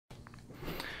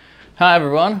Hi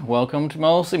everyone, welcome to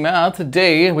Mostly Math.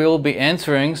 Today we will be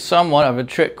answering somewhat of a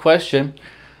trick question.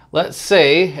 Let's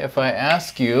say if I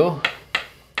ask you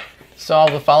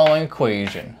solve the following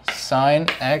equation, sine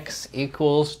x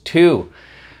equals 2.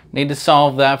 Need to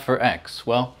solve that for x.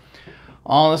 Well,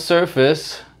 on the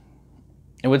surface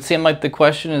it would seem like the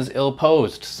question is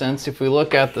ill-posed, since if we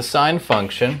look at the sine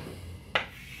function,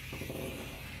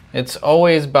 it's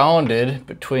always bounded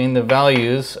between the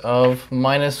values of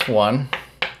 -1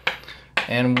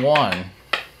 and 1.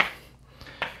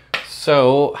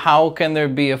 So how can there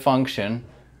be a function,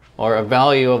 or a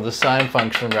value of the sine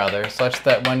function rather, such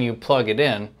that when you plug it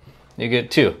in, you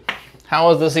get 2? How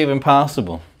is this even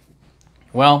possible?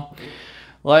 Well,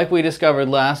 like we discovered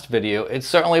last video, it's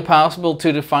certainly possible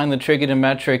to define the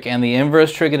trigonometric and the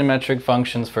inverse trigonometric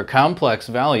functions for complex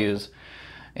values,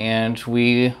 and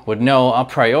we would know a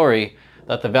priori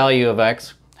that the value of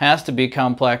x has to be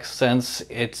complex since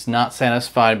it's not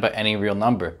satisfied by any real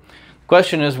number. The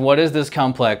question is, what is this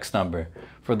complex number?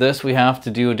 For this we have to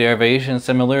do a derivation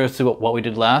similar to what we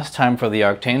did last time for the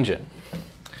arctangent.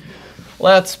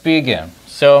 Let's begin.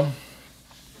 So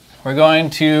we're going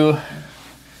to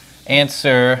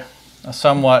answer a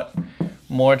somewhat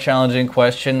more challenging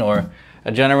question, or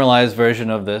a generalized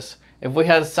version of this. If we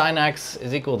had sine x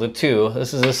is equal to 2,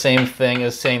 this is the same thing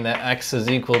as saying that x is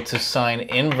equal to sine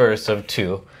inverse of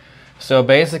 2. So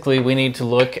basically we need to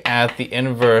look at the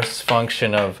inverse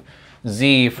function of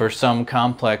z for some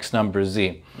complex number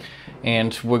z.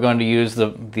 And we're going to use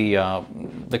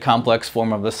the complex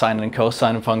form of the sine and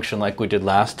cosine function like we did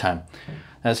last time.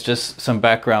 That's just some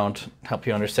background to help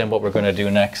you understand what we're going to do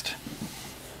next.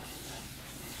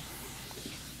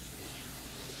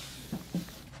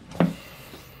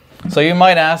 So you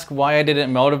might ask why I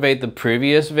didn't motivate the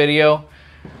previous video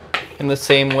in the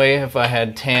same way. If I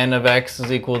had tan of x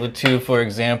is equal to 2, for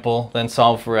example, then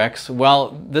solve for x.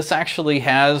 Well, this actually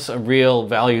has a real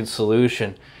valued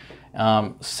solution,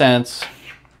 since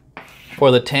for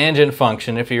the tangent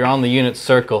function, if you're on the unit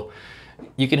circle,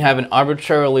 you can have an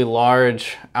arbitrarily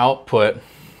large output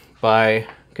by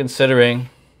considering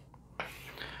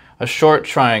a short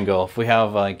triangle. If we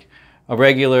have like a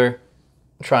regular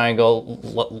triangle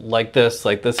like this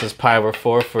is pi over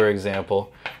 4, for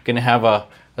example, you're going to have a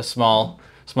small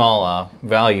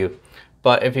value.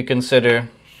 But if you consider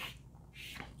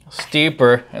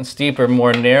steeper and steeper,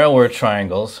 more narrower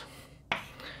triangles,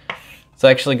 it's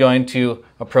actually going to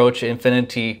approach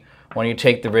infinity when you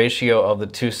take the ratio of the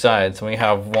two sides, and we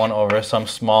have 1 over some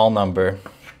small number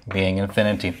being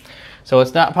infinity. So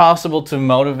it's not possible to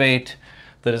motivate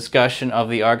the discussion of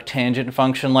the arctangent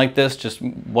function like this. Just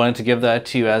wanted to give that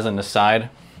to you as an aside.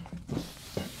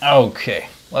 Okay,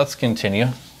 let's continue.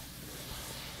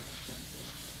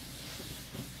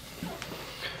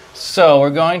 So we're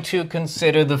going to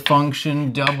consider the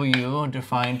function w,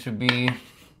 defined to be,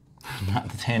 not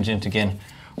the tangent again,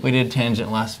 we did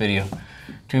tangent last video,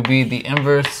 to be the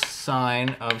inverse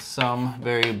sine of some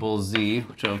variable z,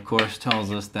 which of course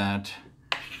tells us that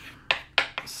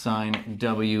sine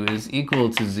w is equal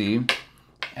to z.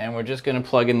 And we're just going to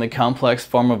plug in the complex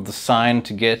form of the sine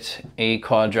to get a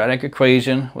quadratic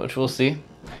equation, which we'll see.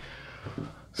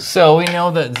 So we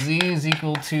know that z is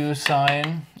equal to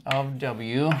sine of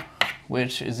w,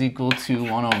 which is equal to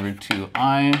 1 over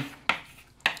 2i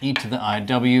e to the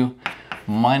iw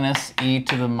minus e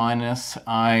to the minus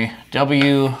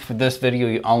iw. For this video,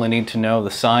 you only need to know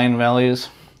the sine values.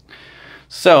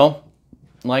 So,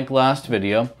 like last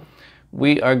video,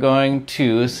 we are going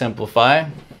to simplify.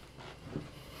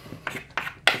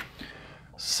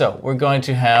 So we're going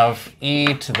to have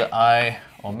e to the I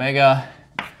omega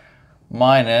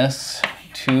minus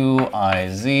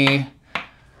 2iz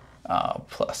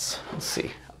plus, let's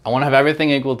see, I want to have everything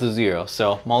equal to 0.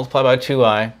 So multiply by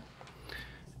 2i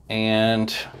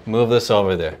and move this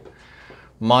over there.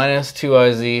 Minus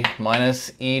 2iz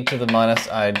minus e to the minus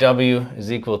iw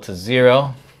is equal to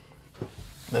 0.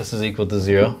 This is equal to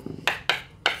 0.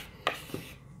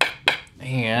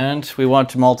 And we want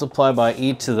to multiply by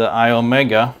e to the I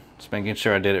omega. Just making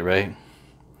sure I did it right.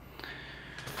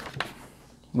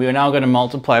 We are now going to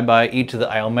multiply by e to the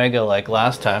I omega like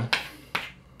last time.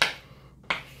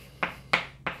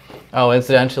 Oh,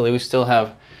 incidentally, we still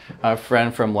have our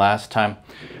friend from last time,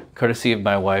 courtesy of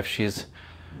my wife. She's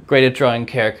great at drawing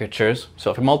caricatures.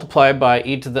 So if we multiply by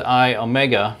e to the I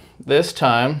omega, this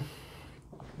time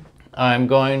I'm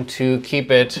going to keep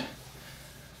it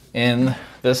in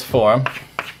this form.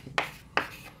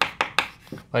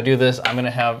 If I do this, I'm going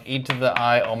to have e to the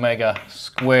I omega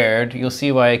squared. You'll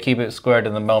see why I keep it squared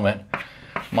in a moment.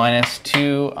 Minus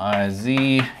 2iz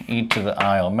e to the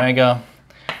I omega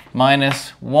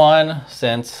minus 1,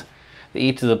 since the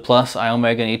e to the plus I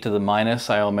omega and e to the minus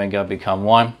I omega become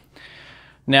 1.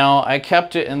 Now I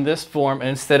kept it in this form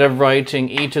instead of writing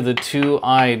e to the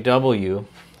 2iw,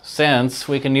 since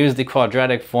we can use the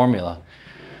quadratic formula.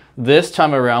 This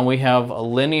time around we have a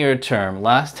linear term.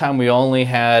 Last time we only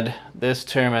had this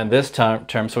term and this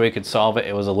term so we could solve it.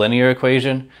 It was a linear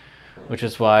equation, which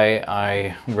is why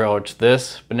I wrote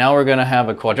this. But now we're going to have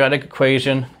a quadratic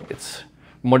equation. It's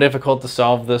more difficult to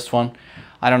solve this one.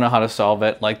 I don't know how to solve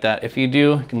it like that. If you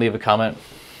do, you can leave a comment.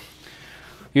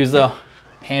 Use the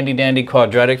handy dandy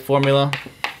quadratic formula.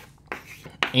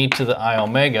 E to the I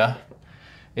omega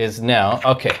is now,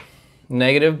 okay,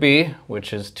 negative b,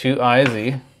 which is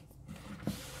 2iz,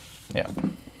 yeah,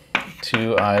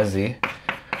 2iz,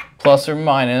 plus or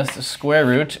minus the square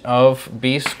root of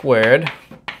b squared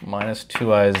minus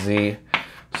 2iz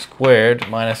squared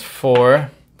minus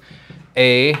 4.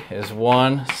 A is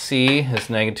 1, c is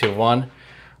negative 1,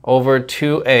 over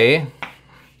 2a,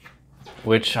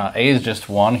 which a is just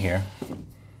 1 here.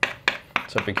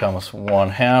 So it becomes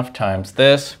 1/2 times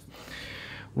this,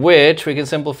 which we can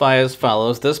simplify as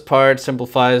follows. This part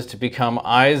simplifies to become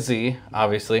iz,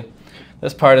 obviously.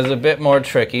 This part is a bit more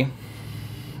tricky.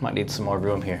 Might need some more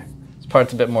room here. This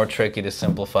part's a bit more tricky to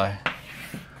simplify.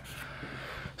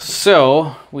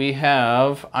 So we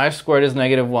have I squared is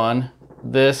negative 1.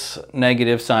 This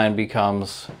negative sign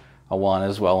becomes a 1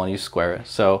 as well when you square it.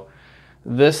 So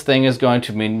this thing is going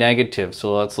to be negative.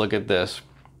 So let's look at this.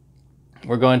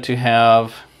 We're going to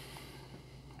have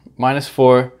minus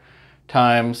 4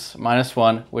 times minus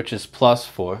 1, which is plus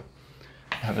 4.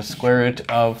 I have a square root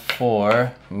of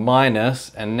 4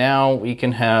 minus, and now we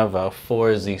can have a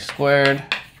 4z squared,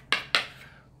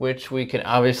 which we can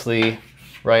obviously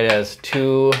write as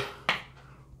 2,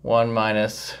 1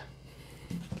 minus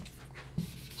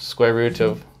square root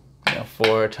of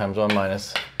 4 times 1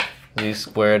 minus z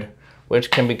squared, which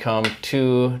can become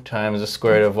 2 times the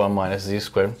square root of 1 minus z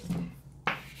squared.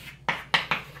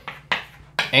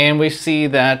 And we see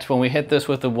that when we hit this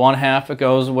with the 1/2, it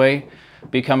goes away,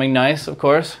 becoming nice, of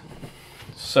course.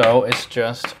 So it's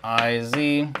just iz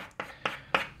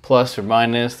plus or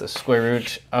minus the square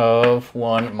root of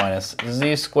 1 minus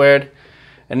z squared.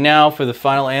 And now for the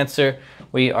final answer,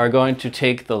 we are going to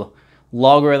take the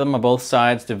logarithm of both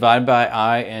sides, divide by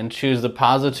I, and choose the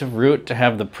positive root to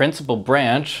have the principal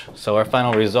branch. So our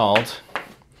final result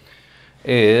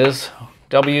is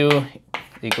w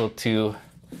equal to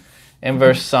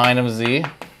inverse sine of z,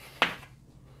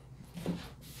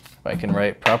 if I can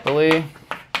write properly,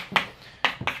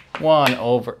 1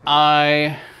 over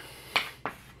I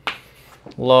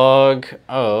log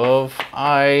of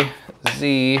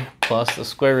iz plus the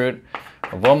square root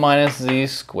of 1 minus z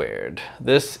squared.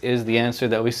 This is the answer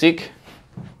that we seek.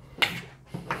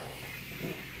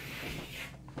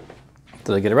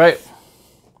 Did I get it right?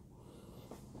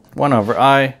 1 over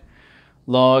I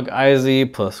log iz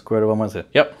plus square root of 1 minus z.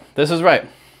 Yep. This is right.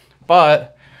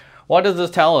 But what does this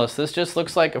tell us? This just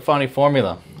looks like a funny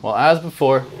formula. Well, as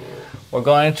before, we're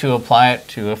going to apply it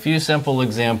to a few simple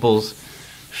examples,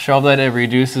 show that it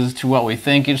reduces to what we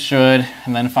think it should,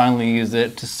 and then finally use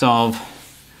it to solve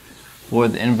for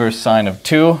the inverse sine of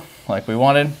 2, like we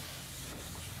wanted.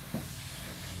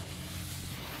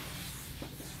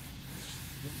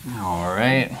 All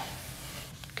right.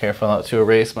 Careful not to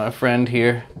erase my friend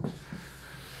here.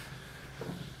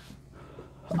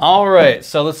 All right,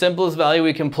 so the simplest value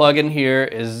we can plug in here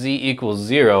is z equals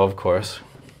 0, of course.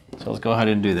 So let's go ahead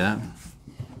and do that.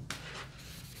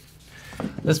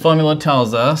 This formula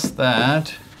tells us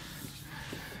that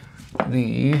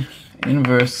the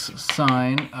inverse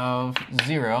sine of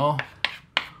 0,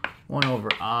 1 over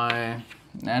I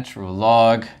natural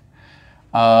log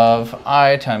of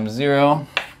I times 0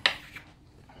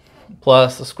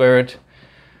 plus the square root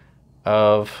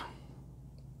of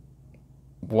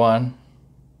 1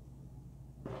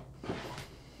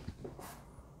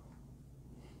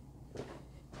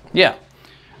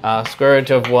 square root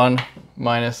of 1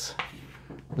 minus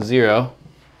 0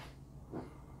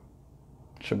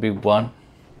 should be 1.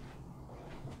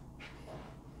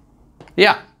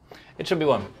 Yeah, it should be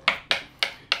 1.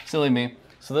 Silly me.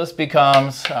 So this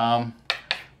becomes 1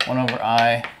 over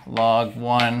I log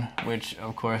 1, which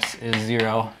of course is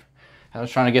 0. I was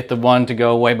trying to get the 1 to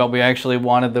go away, but we actually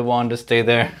wanted the 1 to stay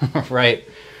there. Right.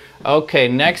 Okay,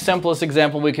 next simplest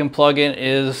example we can plug in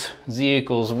is z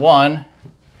equals 1.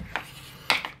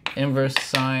 Inverse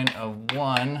sine of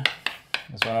 1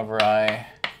 is 1 over I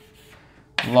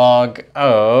log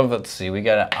of, let's see, we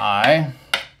got an I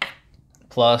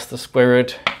plus the square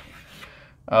root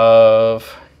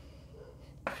of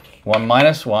 1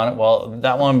 minus 1. Well,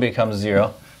 that one becomes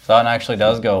 0, so that one actually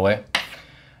does go away.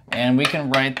 And we can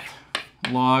write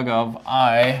log of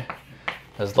I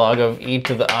as log of e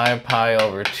to the I pi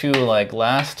over 2 like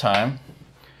last time.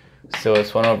 So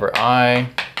it's 1 over I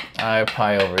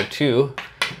pi over 2,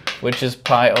 which is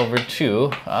pi over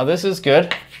 2. This is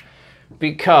good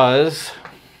because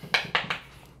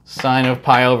sine of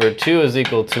pi over 2 is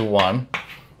equal to 1.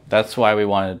 That's why we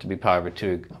wanted it to be pi over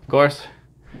 2, of course.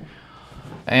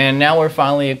 And now we're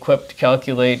finally equipped to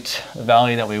calculate the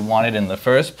value that we wanted in the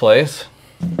first place.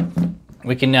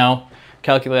 We can now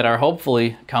calculate our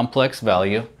hopefully complex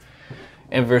value,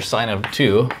 inverse sine of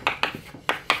 2,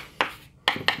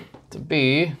 to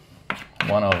be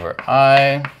 1 over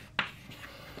I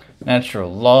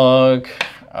natural log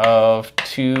of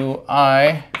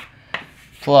 2I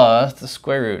plus the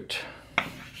square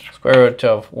root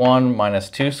of 1 minus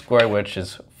 2 squared, which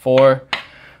is 4,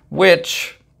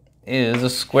 which is the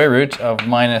square root of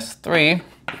minus 3,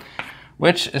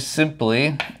 which is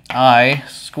simply I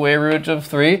square root of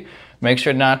 3. Make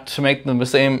sure not to make the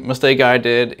same mistake I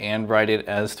did and write it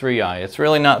as 3I. It's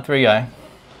really not 3I,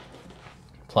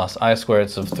 plus I square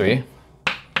roots of 3.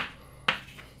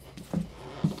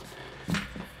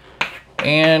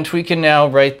 And we can now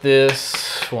write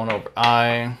this 1 over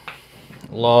I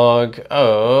log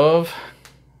of,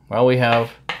 well, we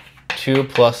have 2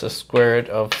 plus the square root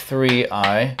of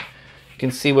 3I. You can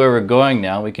see where we're going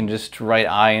now. We can just write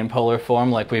I in polar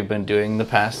form like we've been doing the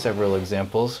past several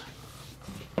examples.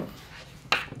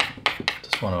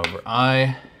 Just 1 over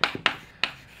I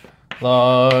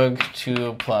log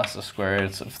 2 plus the square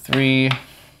roots of 3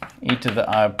 e to the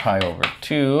I pi over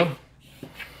 2.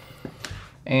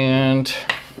 And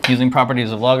using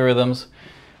properties of logarithms,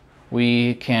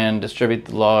 we can distribute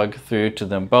the log through to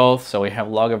them both. So we have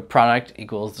log of product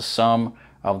equals the sum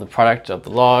of the product of the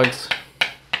logs.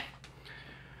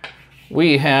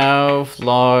 We have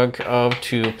log of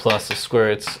 2 plus the square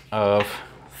roots of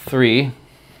 3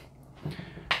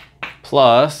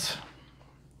 plus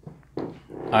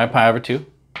I pi over 2,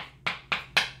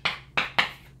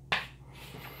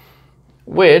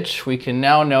 which we can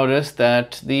now notice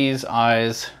that these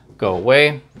i's go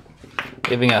away,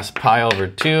 giving us pi over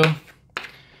 2.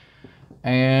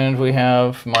 And we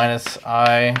have minus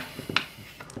I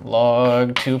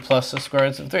log 2 plus the square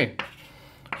roots of 3,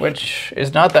 which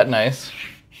is not that nice,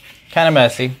 kind of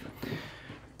messy,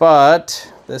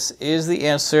 but this is the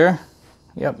answer.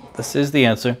 Yep, this is the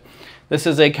answer. This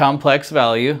is a complex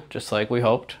value, just like we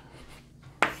hoped.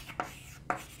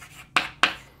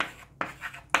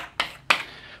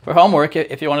 For homework,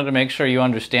 if you wanted to make sure you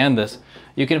understand this,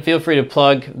 you can feel free to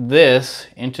plug this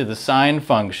into the sine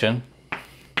function.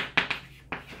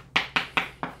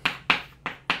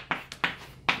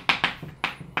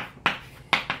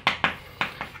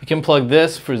 You can plug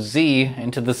this for z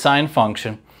into the sine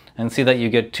function and see that you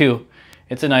get 2.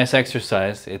 It's a nice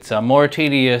exercise. It's more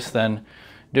tedious than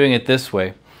doing it this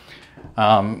way,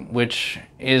 which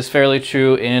is fairly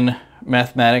true in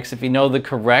mathematics. If you know the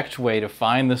correct way to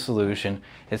find the solution,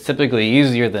 it's typically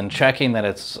easier than checking that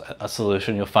it's a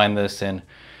solution. You'll find this in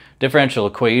differential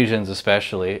equations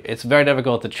especially. It's very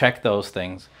difficult to check those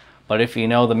things, but if you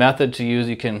know the method to use,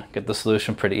 you can get the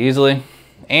solution pretty easily.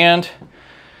 And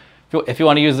if you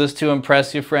want to use this to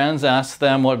impress your friends, ask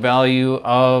them what value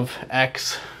of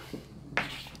x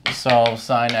solve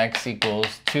sine x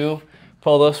equals 2.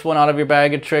 Pull this one out of your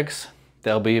bag of tricks.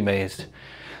 They'll be amazed.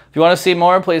 If you want to see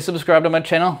more, please subscribe to my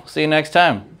channel. See you next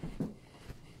time.